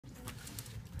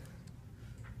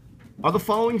Are the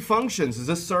following functions? Is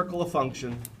this circle a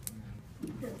function?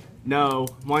 No.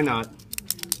 Why not?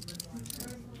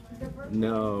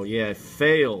 No. Yeah, it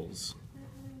fails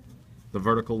the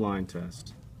vertical line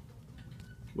test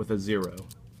with a 0.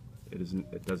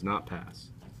 It does not pass.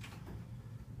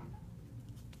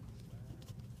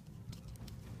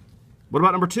 What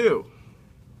about number 2?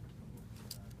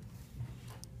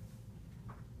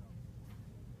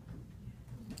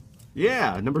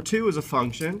 Yeah, number 2 is a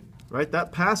function, right?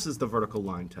 That passes the vertical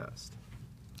line test.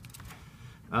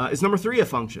 Is number 3 a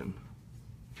function?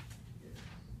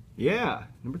 Yeah,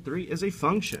 number 3 is a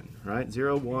function, right?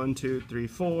 0, 1, 2, 3,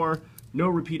 4. No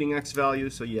repeating x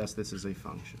values, so yes, this is a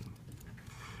function.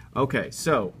 Okay,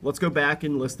 so let's go back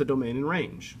and list the domain and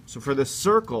range. So for the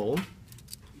circle,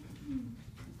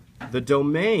 the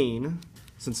domain,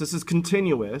 since this is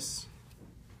continuous,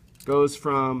 goes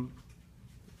from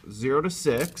 0 to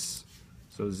 6.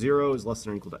 So 0 is less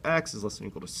than or equal to x is less than or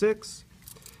equal to 6.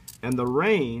 And the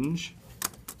range,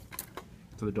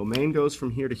 so the domain goes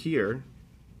from here to here.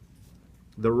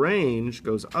 The range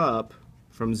goes up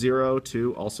from 0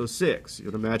 to also 6. You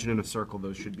would imagine in a circle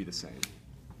those should be the same.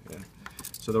 Okay?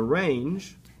 So the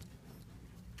range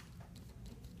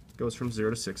goes from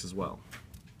 0 to 6 as well.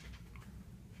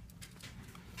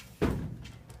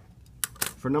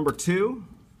 For number 2,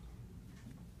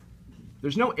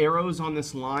 there's no arrows on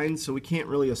this line, so we can't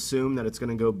really assume that it's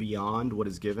going to go beyond what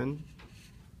is given.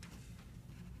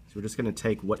 So we're just going to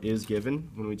take what is given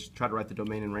when we try to write the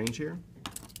domain and range here.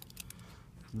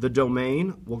 The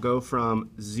domain will go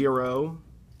from 0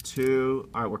 to,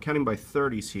 all right, we're counting by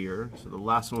 30s here, so the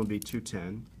last one would be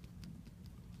 210.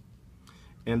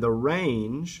 And the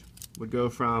range would go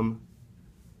from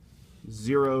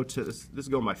 0 to, this is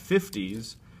going by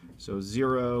 50s, so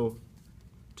 0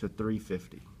 to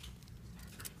 350.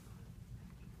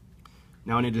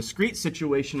 Now in a discrete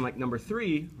situation like number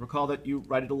 3, recall that you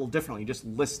write it a little differently. You just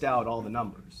list out all the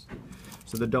numbers.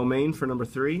 So the domain for number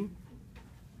 3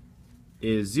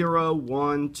 is 0,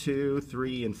 1, 2,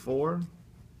 3, and 4.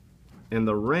 And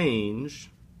the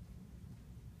range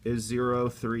is 0,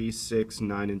 3, 6,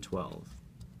 9, and 12.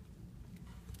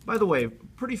 By the way,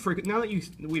 pretty frequent, now that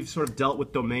we've sort of dealt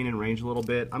with domain and range a little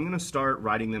bit, I'm going to start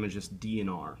writing them as just D and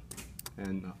R.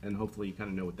 And hopefully you kind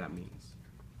of know what that means.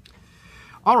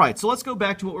 All right, so let's go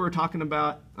back to what we were talking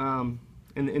about in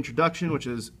the introduction, which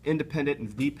is independent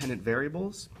and dependent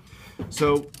variables.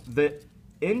 So the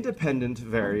independent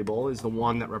variable is the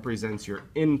one that represents your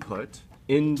input,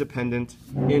 independent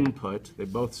input. They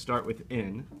both start with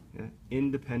in, yeah?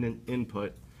 Independent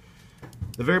input.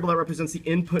 The variable that represents the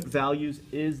input values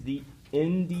is the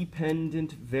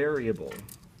independent variable.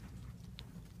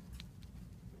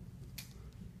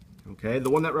 Okay, the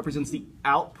one that represents the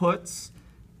outputs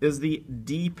is the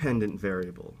dependent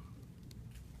variable.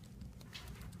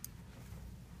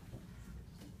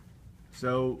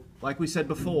 So, like we said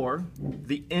before,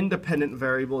 the independent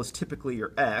variable is typically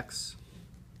your x,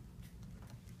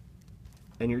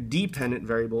 and your dependent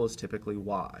variable is typically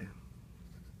y.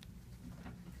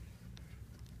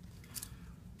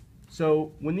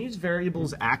 So, when these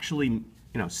variables actually,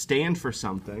 stand for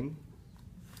something,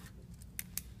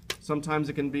 sometimes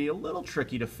it can be a little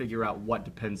tricky to figure out what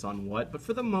depends on what, but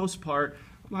for the most part,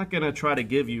 I'm not going to try to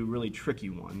give you really tricky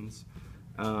ones.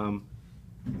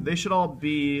 They should all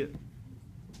be,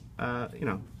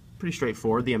 pretty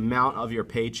straightforward. The amount of your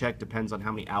paycheck depends on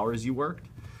how many hours you worked,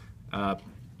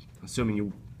 assuming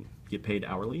you get paid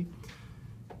hourly.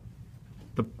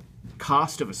 The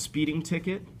cost of a speeding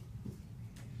ticket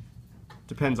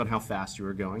depends on how fast you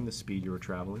were going, the speed you were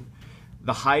traveling.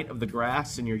 The height of the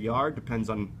grass in your yard depends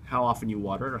on how often you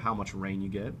water it or how much rain you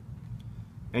get.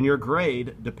 And your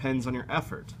grade depends on your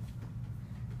effort.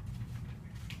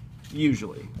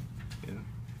 Usually. Yeah.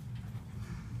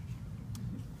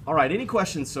 All right, any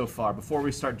questions so far before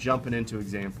we start jumping into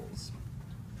examples?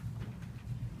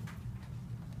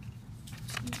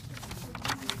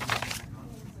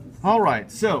 All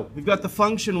right, so we've got the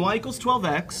function y equals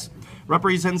 12x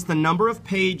represents the number of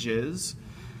pages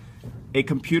a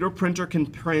computer printer can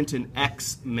print in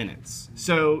X minutes.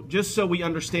 So just so we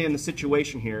understand the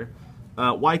situation here,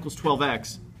 y equals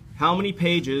 12x, how many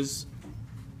pages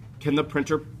can the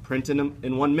printer print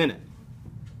in 1 minute?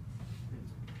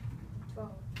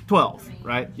 12,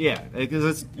 right? Yeah,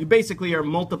 because you basically are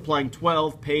multiplying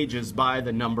 12 pages by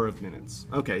the number of minutes.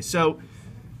 Okay, so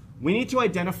we need to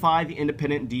identify the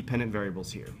independent and dependent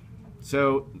variables here.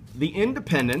 So the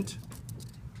independent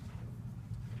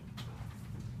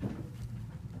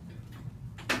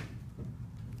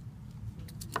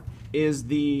is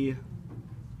the,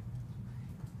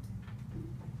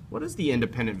 what is the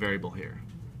independent variable here?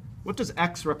 What does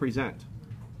x represent?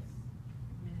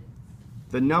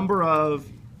 the number of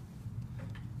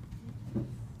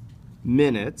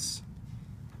minutes,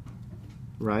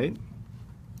 right?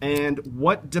 And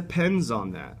what depends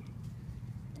on that?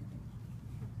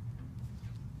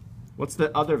 What's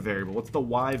the other variable? What's the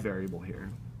y variable here?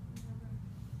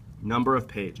 Number of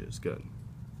pages. Good.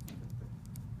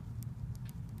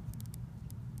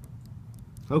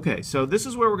 Okay, so this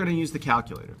is where we're going to use the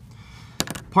calculator.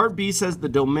 Part B says the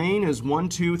domain is 1,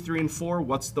 2, 3, and 4.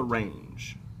 What's the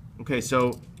range? Okay,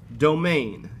 so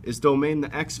domain. Is domain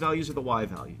the x values or the y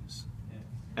values?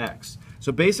 X.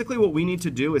 So basically what we need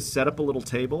to do is set up a little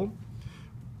table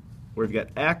where we've got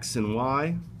x and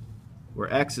y,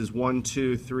 where x is 1,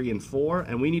 2, 3, and 4,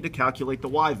 and we need to calculate the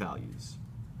y values.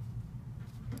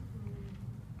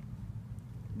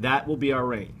 That will be our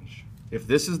range. If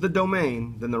this is the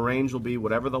domain, then the range will be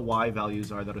whatever the y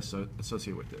values are that are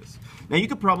associated with this. Now you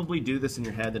could probably do this in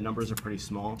your head, the numbers are pretty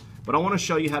small, but I want to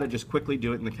show you how to just quickly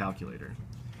do it in the calculator.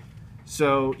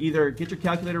 So either get your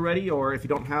calculator ready, or if you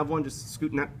don't have one, just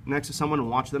scoot next to someone and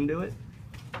watch them do it.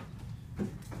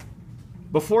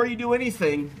 Before you do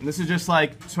anything, and this is just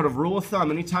like sort of rule of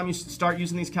thumb, anytime you start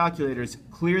using these calculators,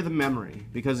 clear the memory,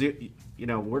 because you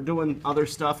know, we're doing other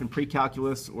stuff in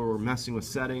pre-calculus or we're messing with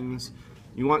settings.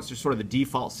 You want just sort of the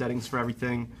default settings for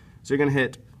everything. So you're going to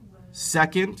hit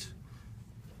second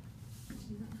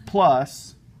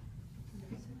plus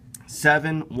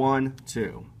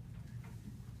 712.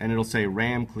 And it'll say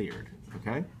RAM cleared,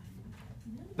 okay?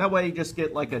 That way you just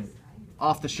get like a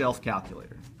off-the-shelf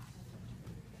calculator.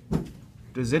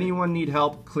 Does anyone need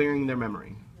help clearing their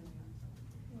memory?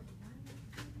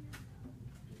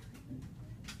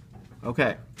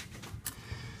 Okay.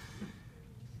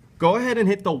 Go ahead and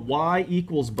hit the y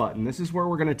equals button. This is where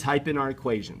we're going to type in our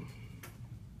equation.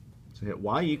 So hit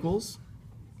y equals,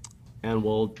 and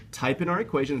we'll type in our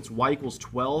equation. It's y equals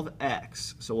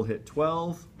 12x. So we'll hit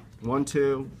 12, 1,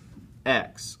 2,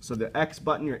 x. So the x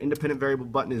button, your independent variable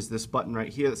button, is this button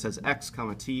right here that says x,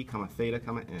 comma t, comma theta,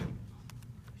 comma n.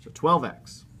 So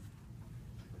 12x.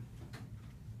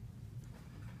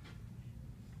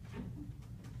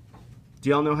 Do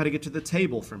y'all know how to get to the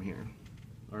table from here?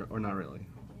 Or not really?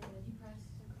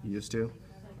 You used to?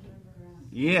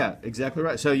 Yeah, exactly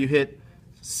right. So you hit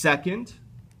second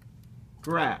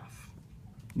graph.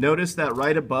 Notice that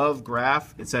right above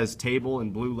graph it says table in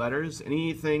blue letters.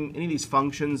 Any of these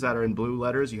functions that are in blue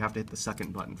letters, you have to hit the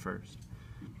second button first.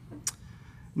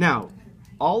 Now,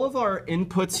 all of our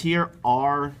inputs here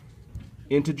are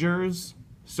integers,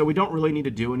 so we don't really need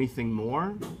to do anything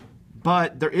more.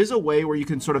 But there is a way where you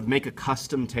can sort of make a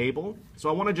custom table. So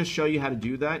I want to just show you how to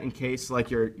do that in case like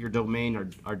your domain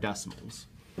are decimals.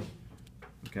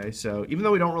 Okay, so even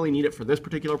though we don't really need it for this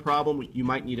particular problem, you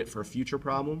might need it for a future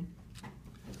problem.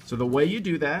 So the way you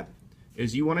do that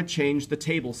is you want to change the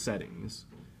table settings.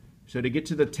 So to get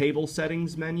to the table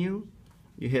settings menu,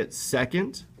 you hit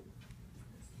second,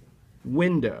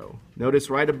 window.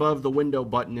 Notice right above the window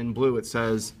button in blue it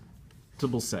says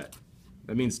table set.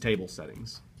 That means table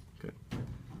settings. Good.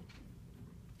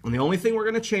 And the only thing we're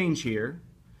going to change here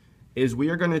is we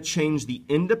are going to change the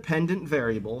independent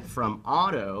variable from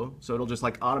auto, so it'll just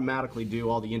like automatically do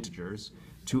all the integers,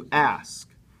 to ask.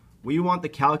 We want the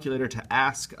calculator to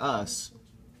ask us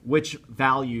which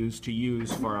values to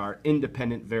use for our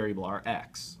independent variable, our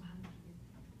x.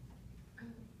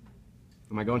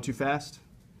 Am I going too fast?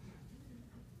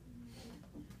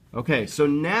 Okay, so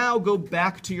now go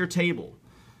back to your table.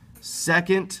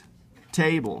 Second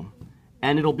table,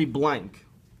 and it'll be blank.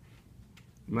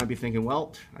 You might be thinking,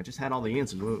 well, I just had all the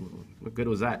answers. What good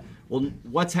was that? Well,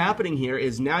 what's happening here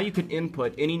is now you can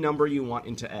input any number you want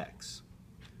into x.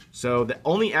 So the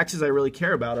only x's I really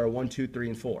care about are 1, 2, 3,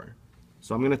 and 4.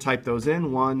 So I'm going to type those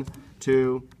in, 1,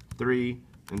 2, 3,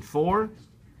 and 4.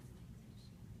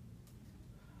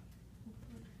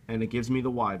 And it gives me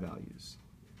the y values.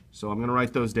 So I'm going to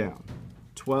write those down.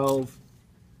 12,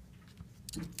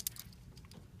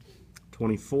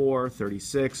 24,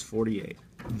 36, 48.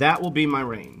 That will be my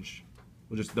range,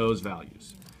 with just those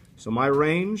values. So my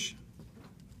range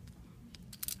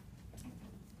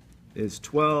is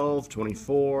 12,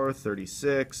 24,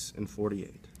 36, and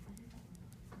 48.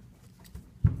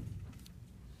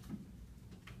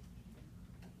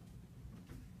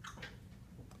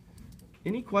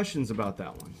 Any questions about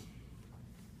that one?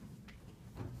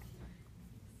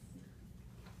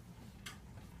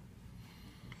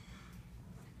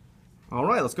 All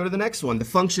right, let's go to the next one. The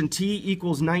function t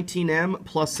equals 19m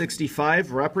plus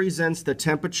 65 represents the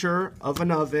temperature of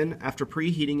an oven after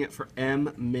preheating it for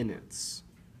m minutes.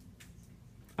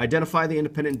 Identify the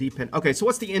independent and dependent. Okay, so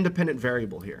what's the independent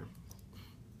variable here?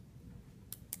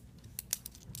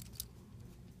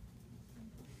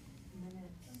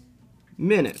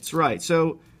 Minutes, right.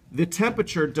 So the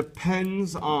temperature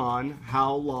depends on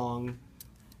how long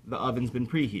the oven's been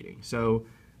preheating. So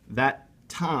that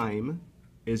time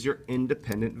is your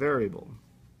independent variable.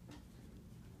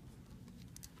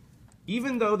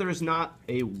 Even though there's not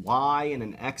a y and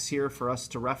an x here for us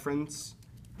to reference,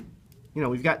 you know,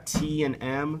 we've got t and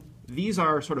m. These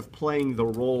are sort of playing the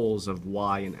roles of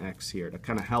y and x here to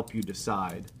kind of help you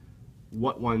decide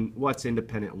what's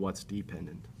independent and what's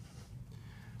dependent.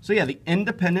 So yeah, the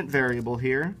independent variable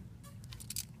here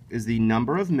is the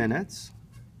number of minutes.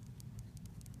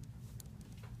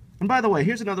 And by the way,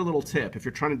 here's another little tip if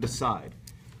you're trying to decide.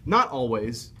 Not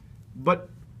always, but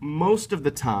most of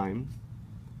the time,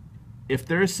 if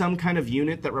there is some kind of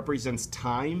unit that represents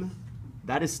time,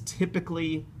 that is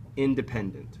typically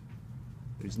independent.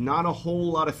 There's not a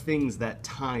whole lot of things that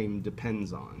time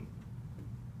depends on,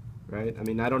 right? I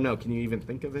mean, I don't know. Can you even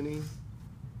think of any?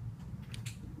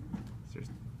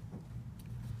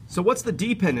 So what's the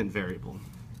dependent variable?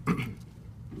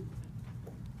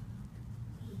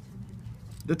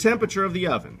 The temperature of the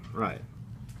oven, right.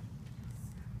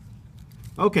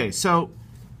 Okay, so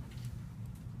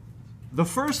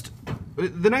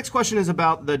the next question is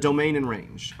about the domain and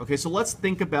range. Okay, so let's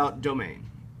think about domain.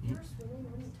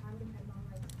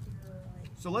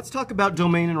 So let's talk about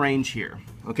domain and range here.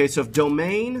 Okay, so if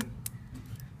domain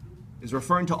is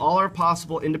referring to all our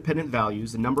possible independent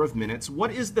values, the number of minutes,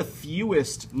 what is the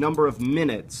fewest number of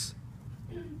minutes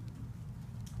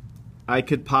I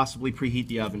could possibly preheat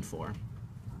the oven for?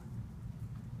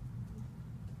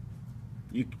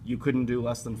 You couldn't do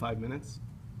less than 5 minutes?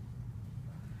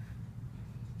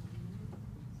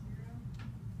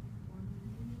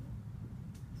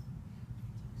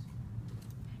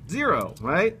 Zero,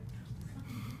 right?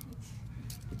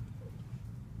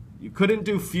 You couldn't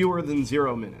do fewer than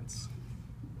 0 minutes.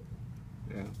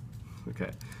 Yeah,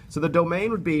 okay. So the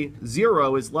domain would be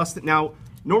 0 is less than, now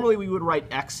normally we would write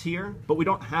x here, but we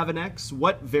don't have an x.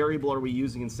 What variable are we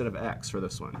using instead of x for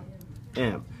this one?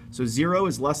 M. So 0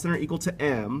 is less than or equal to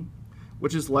m,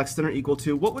 which is less than or equal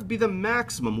to, what would be the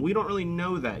maximum? We don't really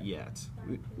know that yet.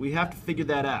 We have to figure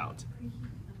that out.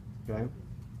 Okay?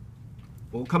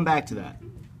 We'll come back to that.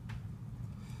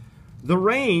 The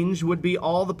range would be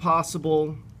all the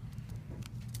possible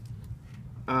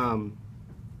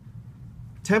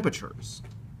temperatures,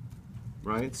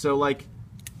 right? So like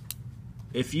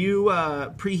if you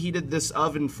preheated this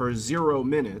oven for 0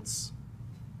 minutes,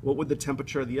 what would the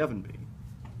temperature of the oven be?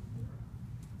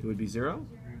 It would be 0?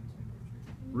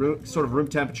 Sort of room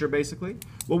temperature, basically.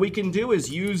 What we can do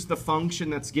is use the function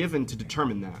that's given to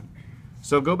determine that.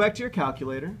 So go back to your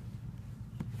calculator.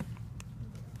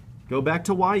 Go back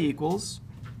to y equals.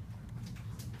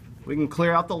 We can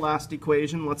clear out the last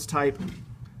equation. Let's type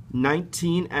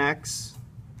 19x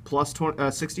plus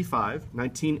 65,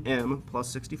 19m plus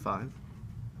 65.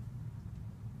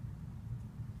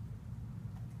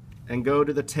 And go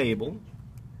to the table.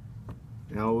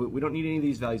 Now, we don't need any of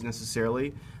these values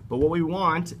necessarily, but what we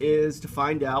want is to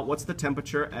find out what's the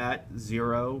temperature at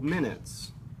 0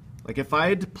 minutes. Like if I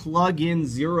had to plug in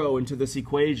 0 into this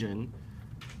equation,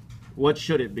 what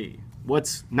should it be?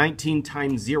 What's 19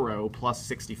 times 0 plus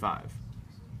 65?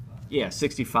 Yeah,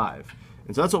 65.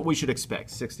 And so that's what we should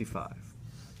expect, 65.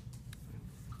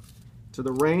 So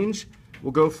the range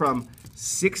will go from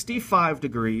 65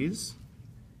 degrees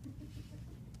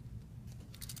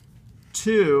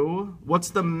to,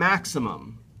 what's the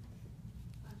maximum?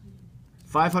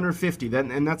 550,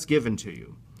 and that's given to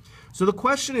you. So the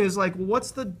question is, like,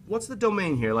 what's the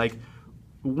domain here? Like,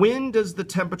 when does the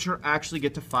temperature actually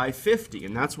get to 550?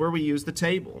 And that's where we use the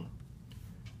table,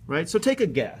 right? So take a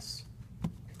guess.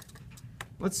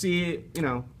 Let's see, you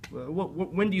know,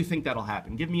 when do you think that'll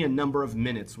happen? Give me a number of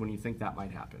minutes when you think that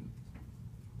might happen.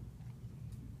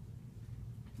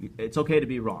 It's okay to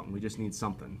be wrong. We just need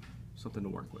something to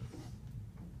work with.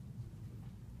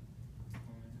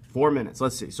 4 minutes.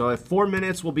 Let's see. So at 4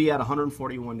 minutes, we'll be at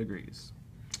 141 degrees.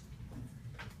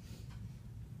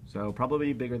 So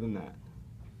probably bigger than that.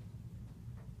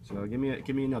 So give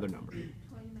me another number. 20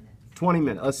 minutes. 20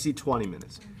 minutes. Let's see 20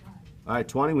 minutes. 25. All right,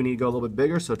 20. We need to go a little bit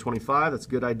bigger, so 25. That's a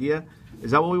good idea.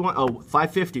 Is that what we want? Oh,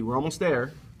 550. We're almost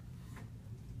there.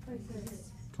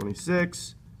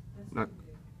 26. Not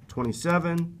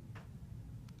 27.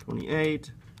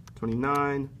 28.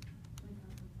 29.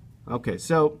 Okay,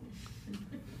 so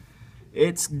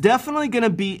it's definitely going to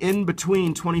be in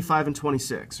between 25 and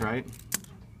 26, right?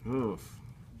 Oof.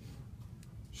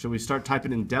 Should we start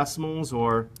typing in decimals,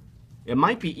 or it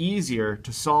might be easier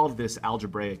to solve this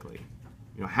algebraically?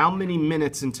 You know, how many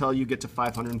minutes until you get to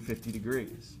 550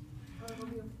 degrees? Or it'll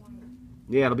be a point.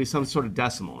 Yeah, it'll be some sort of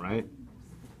decimal, right?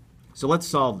 So let's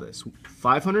solve this.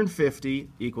 550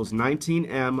 equals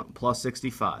 19m plus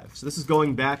 65. So this is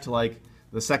going back to like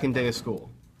the second day of school.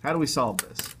 How do we solve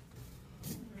this?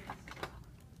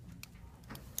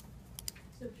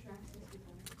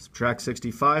 Subtract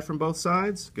 65 from both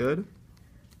sides. Good.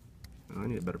 Oh, I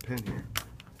need a better pen here.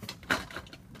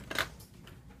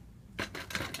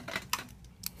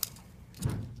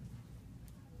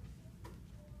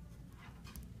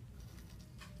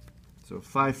 So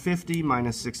 550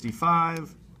 minus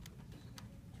 65.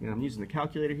 And I'm using the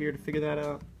calculator here to figure that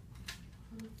out.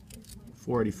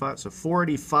 485. So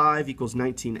 485 equals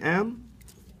 19m.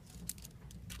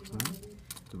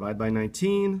 Divide by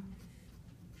 19.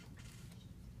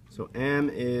 So m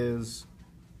is,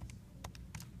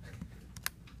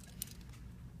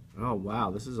 oh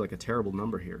wow, this is like a terrible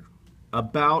number here.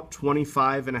 About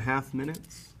 25.5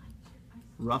 minutes,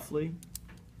 roughly.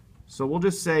 So we'll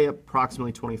just say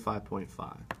approximately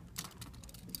 25.5.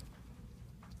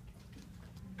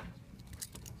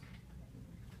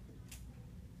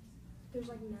 There's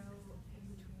like no in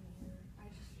between here. I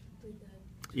just did that.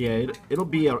 Yeah,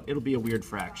 it'll be a weird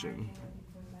fraction.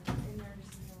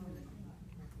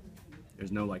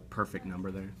 There's no like perfect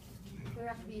number there.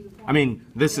 I mean,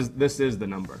 this is the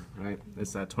number, right?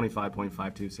 It's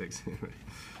 25.526.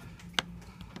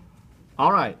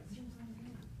 All right.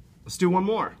 Let's do one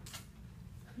more.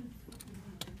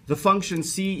 The function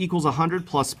c equals 100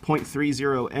 plus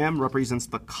 0.30m represents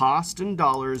the cost in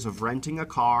dollars of renting a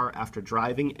car after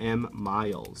driving m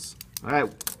miles. All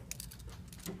right.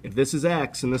 If this is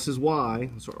x and this is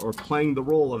y, or playing the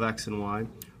role of x and y,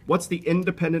 what's the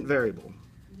independent variable?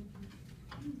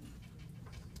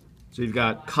 So you've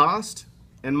got cost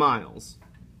and miles.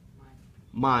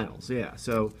 Miles, yeah.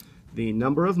 So the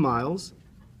number of miles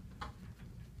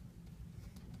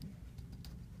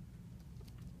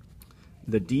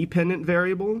the dependent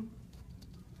variable,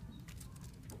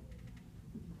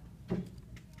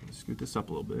 let's scoot this up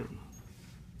a little bit,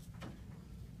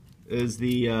 is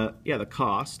the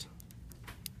cost.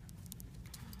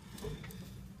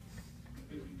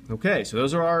 Okay, so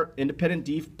those are our independent,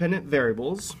 dependent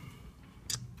variables.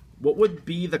 What would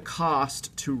be the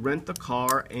cost to rent the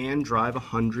car and drive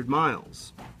 100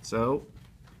 miles? So,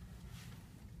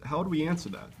 how would we answer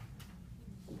that?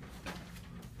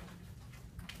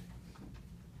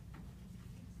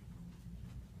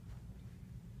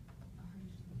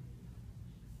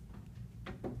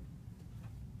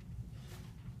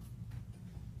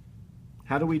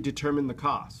 How do we determine the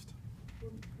cost?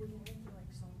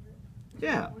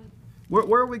 Yeah.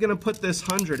 Where are we going to put this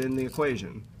 100 in the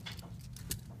equation?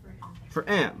 For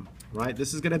m, right?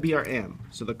 This is going to be our m.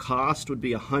 So the cost would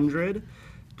be 100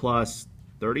 plus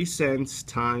 30 cents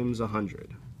times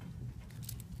 100.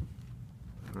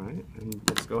 All right, and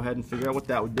let's go ahead and figure out what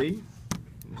that would be.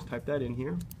 Just type that in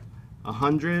here.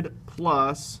 100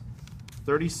 plus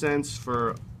 30 cents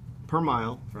per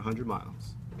mile for 100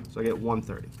 miles. So I get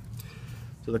 130.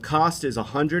 So the cost is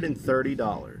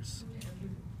 $130.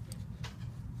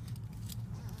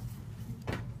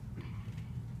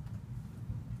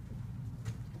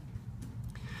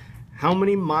 How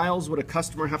many miles would a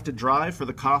customer have to drive for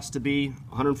the cost to be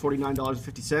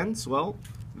 $149.50? Well,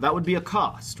 that would be a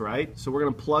cost, right? So we're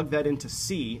going to plug that into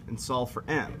C and solve for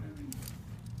M.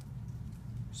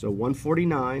 So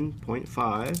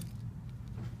 149.5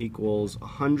 equals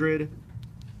 100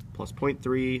 plus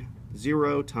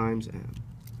 0.30 times M.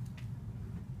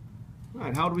 All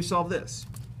right, how do we solve this?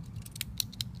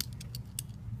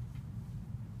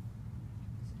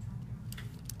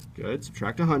 Good,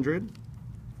 subtract 100.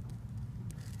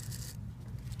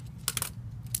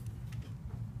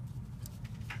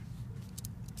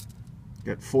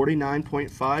 Got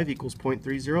 49.5 equals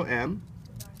 0.30 m.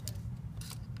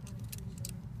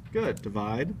 Good,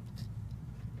 divide.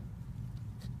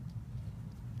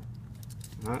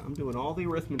 I'm doing all the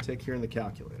arithmetic here in the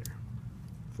calculator.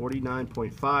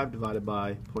 49.5 divided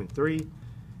by 0.3,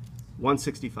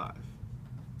 165.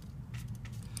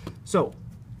 So,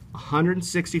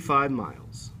 165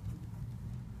 miles.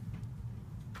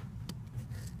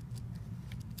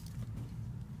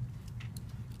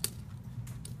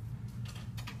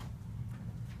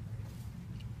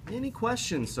 Any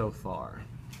questions so far?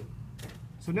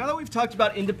 So now that we've talked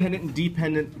about independent and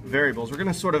dependent variables, we're going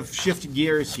to sort of shift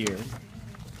gears here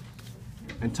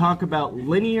and talk about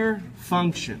linear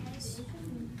functions.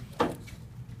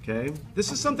 Okay,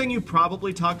 this is something you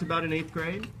probably talked about in 8th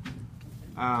grade.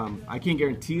 I can't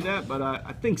guarantee that, but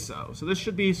I think so. So this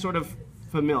should be sort of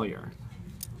familiar.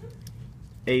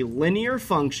 A linear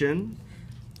function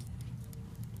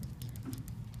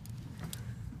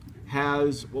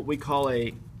has what we call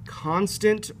a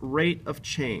constant rate of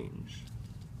change.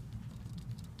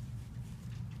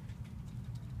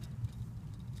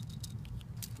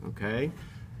 Okay?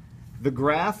 The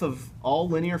graph of all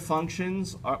linear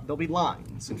functions, they'll be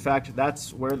lines. In fact,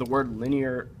 that's where the word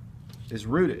linear is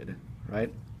rooted,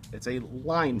 right? It's a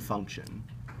line function.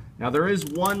 Now there is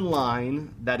one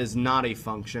line that is not a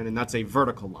function, and that's a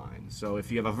vertical line. So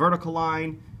if you have a vertical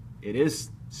line, it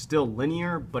is still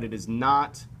linear, but it is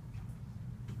not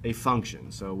a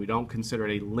function. So we don't consider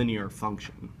it a linear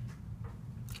function.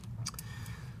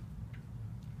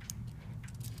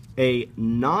 A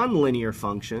nonlinear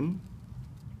function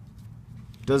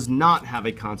does not have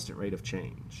a constant rate of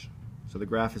change. So the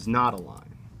graph is not a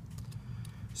line.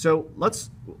 So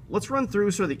let's run through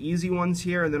sort of the easy ones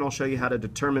here, and then I'll show you how to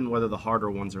determine whether the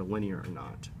harder ones are linear or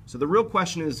not. So the real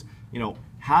question is,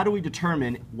 how do we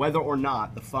determine whether or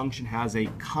not the function has a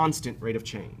constant rate of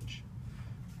change?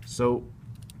 So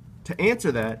to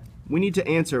answer that, we need to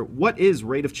answer, what is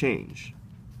rate of change?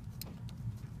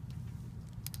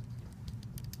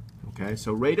 Okay,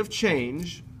 so rate of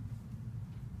change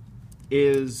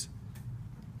is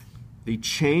the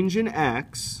change in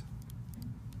x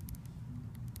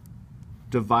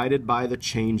divided by the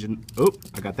change in,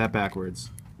 I got that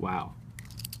backwards. Wow.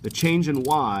 The change in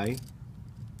y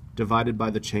divided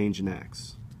by the change in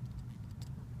x.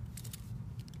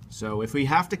 So if we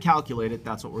have to calculate it,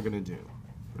 that's what we're going to do.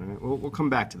 All right? We'll come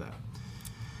back to that.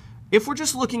 If we're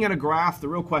just looking at a graph, the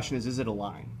real question is it a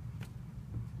line?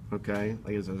 Okay,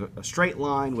 like is it a straight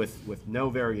line with no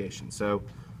variation? So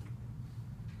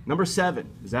number 7,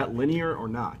 is that linear or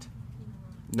not?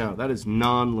 No, that is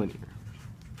non-linear.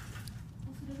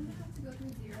 Also, doesn't it have to go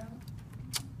through 0?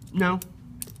 No,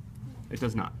 it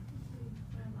does not.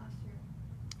 Last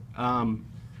year.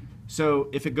 So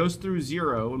if it goes through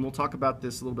 0, and we'll talk about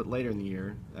this a little bit later in the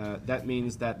year, that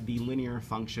means that the linear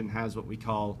function has what we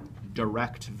call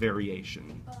direct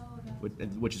variation,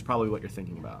 which is probably what you're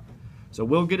thinking about. So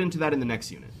we'll get into that in the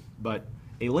next unit. But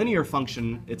a linear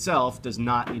function itself does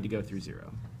not need to go through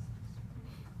 0.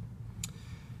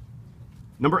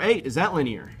 Number 8, is that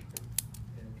linear?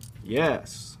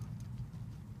 Yes.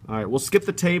 All right, we'll skip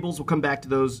the tables. We'll come back to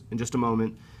those in just a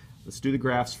moment. Let's do the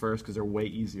graphs first because they're way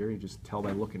easier. You just tell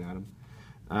by looking at them.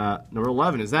 Number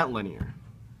 11, is that linear?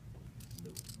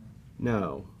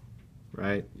 No,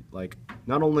 right? Like,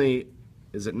 not only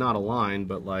is it not a line,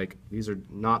 but like these are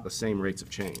not the same rates of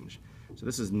change. So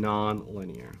this is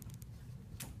non-linear.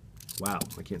 Wow,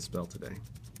 I can't spell today.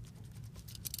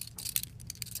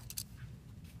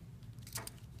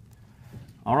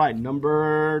 All right,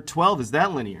 number 12, is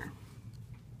that linear?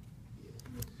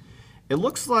 It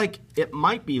looks like it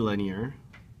might be linear,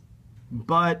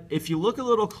 but if you look a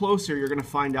little closer, you're going to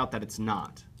find out that it's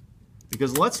not.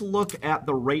 Because let's look at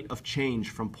the rate of change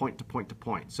from point to point to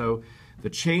point. So the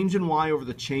change in y over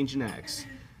the change in x.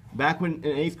 Back in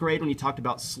 8th grade when you talked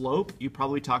about slope, you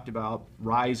probably talked about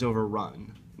rise over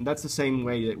run. And that's the same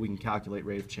way that we can calculate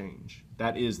rate of change.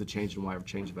 That is the change in y over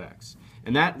change of x.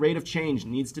 And that rate of change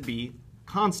needs to be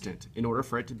constant in order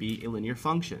for it to be a linear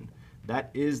function. That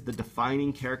is the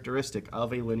defining characteristic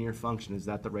of a linear function, is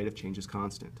that the rate of change is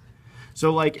constant.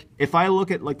 So like if I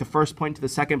look at like the first point to the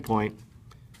second point,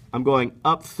 I'm going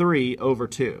up 3 over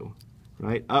 2,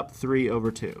 right? Up 3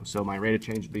 over 2. So my rate of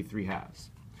change would be 3/2.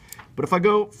 But if I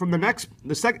go from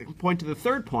the second point to the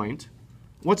third point,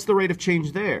 what's the rate of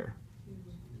change there?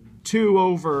 2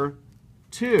 over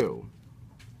 2,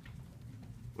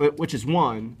 which is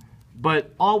 1.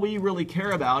 But all we really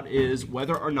care about is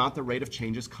whether or not the rate of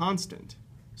change is constant.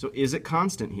 So is it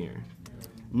constant here?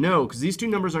 No, because these two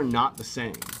numbers are not the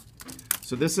same.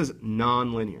 So this is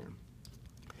nonlinear.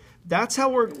 That's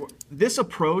how this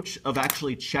approach of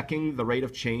actually checking the rate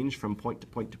of change from point to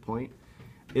point to point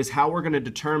is how we're going to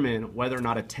determine whether or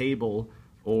not a table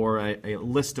or a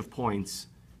list of points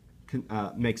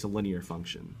makes a linear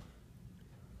function.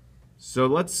 So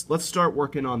let's start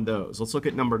working on those. Let's look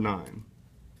at number 9.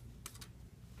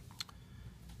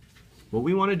 What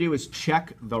we want to do is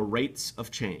check the rates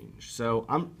of change. So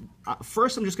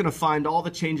first I'm just going to find all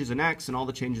the changes in x and all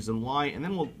the changes in y, and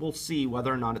then we'll see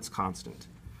whether or not it's constant.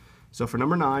 So for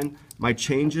number 9, my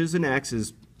changes in x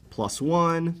is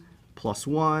 +1,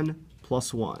 +1,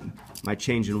 +1. My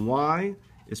change in y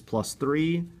is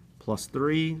 +3,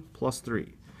 +3,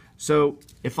 +3. So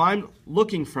if I'm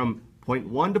looking from point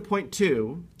 1 to point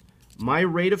 2, my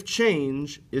rate of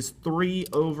change is 3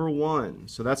 over 1.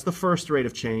 So that's the first rate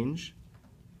of change.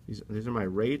 These are my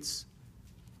rates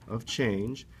of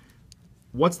change.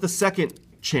 What's the second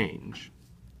change?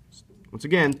 Once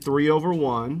again, 3 over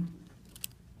 1.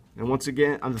 And once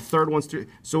again, on the third one's 3.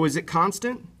 So is it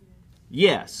constant?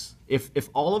 Yes. If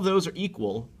all of those are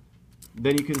equal,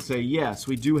 then you can say, yes,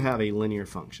 we do have a linear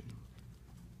function.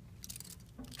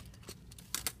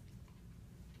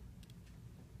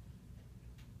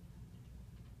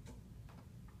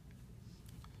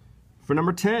 For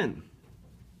number 10,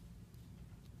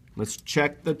 let's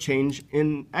check the change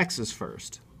in x's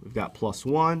first. We've got plus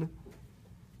 1,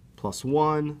 plus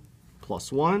 1,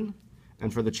 plus 1.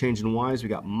 And for the change in y's, we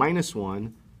got minus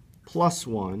 1, plus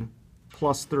 1,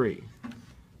 plus 3.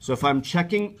 So if I'm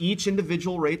checking each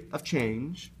individual rate of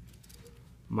change,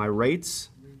 my rates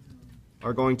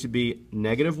are going to be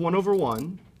negative 1 over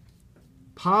 1,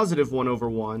 positive 1 over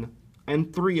 1,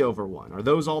 and 3 over 1. Are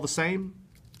those all the same?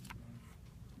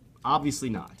 Obviously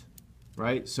not,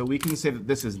 right? So we can say that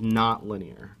this is not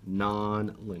linear,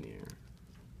 non-linear.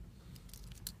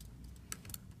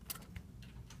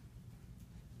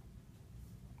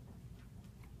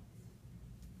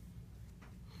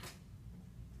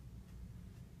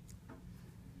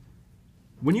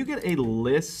 When you get a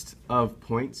list of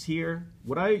points here,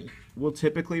 what I will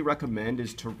typically recommend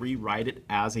is to rewrite it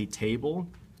as a table.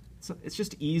 It's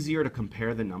just easier to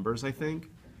compare the numbers, I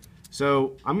think.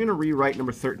 So I'm going to rewrite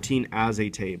number 13 as a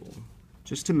table,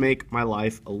 just to make my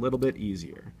life a little bit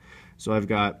easier. So I've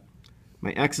got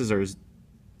my x's are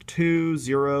 2,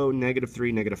 0, negative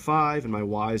 3, negative 5, and my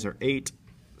y's are 8,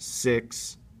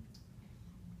 6,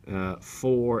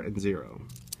 4, and 0.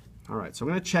 All right, so I'm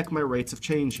going to check my rates of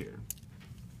change here.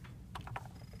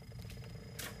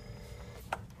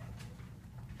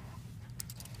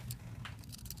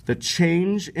 The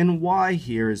change in y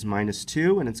here is minus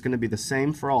 2, and it's going to be the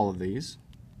same for all of these.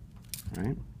 All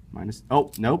right,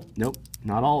 oh, nope,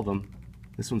 not all of them.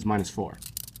 This one's minus 4.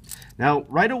 Now,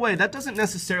 right away, that doesn't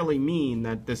necessarily mean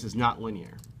that this is not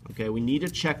linear. Okay, we need to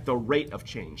check the rate of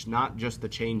change, not just the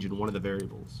change in one of the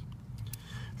variables.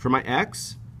 For my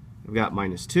x, I've got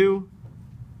minus 2,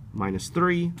 minus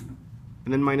 3,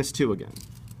 and then minus 2 again.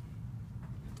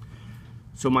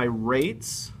 So my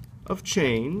rates of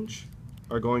change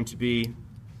are going to be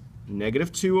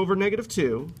negative 2 over negative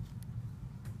 2,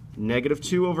 negative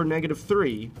 2 over negative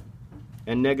 3,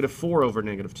 and negative 4 over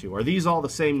negative 2. Are these all the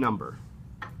same number?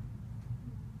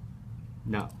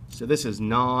 No. So this is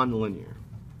non-linear.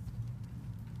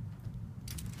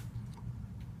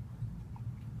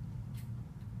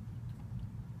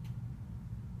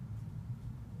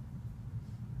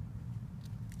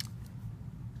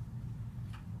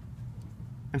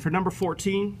 And for number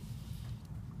 14,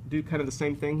 do kind of the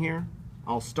same thing here.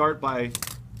 I'll start by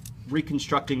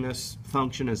reconstructing this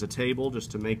function as a table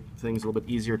just to make things a little bit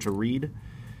easier to read.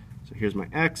 So here's my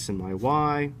x and my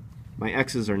y. My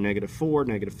x's are negative 4,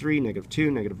 negative 3, negative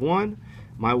 2, negative 1.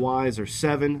 My y's are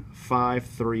 7, 5,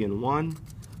 3, and 1.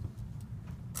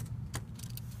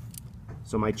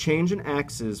 So my change in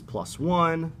x is plus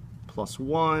 1, plus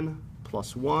 1,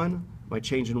 plus 1. My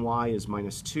change in y is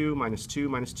minus 2, minus 2,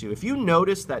 minus 2. If you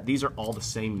notice that these are all the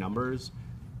same numbers,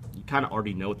 you kind of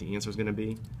already know what the answer is going to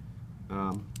be.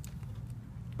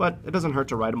 But it doesn't hurt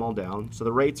to write them all down. So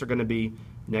the rates are going to be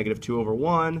negative 2 over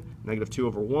 1, negative 2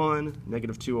 over 1,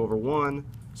 negative 2 over 1.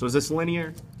 So is this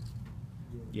linear?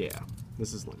 Yeah,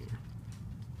 this is linear.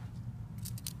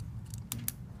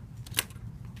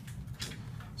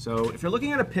 So if you're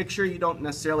looking at a picture, you don't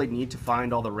necessarily need to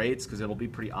find all the rates because it'll be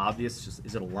pretty obvious, just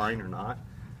is it a line or not.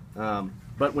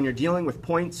 But when you're dealing with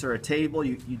points or a table,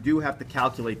 you do have to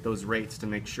calculate those rates to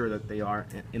make sure that they are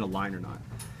in a line or not.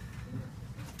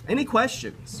 Any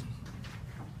questions?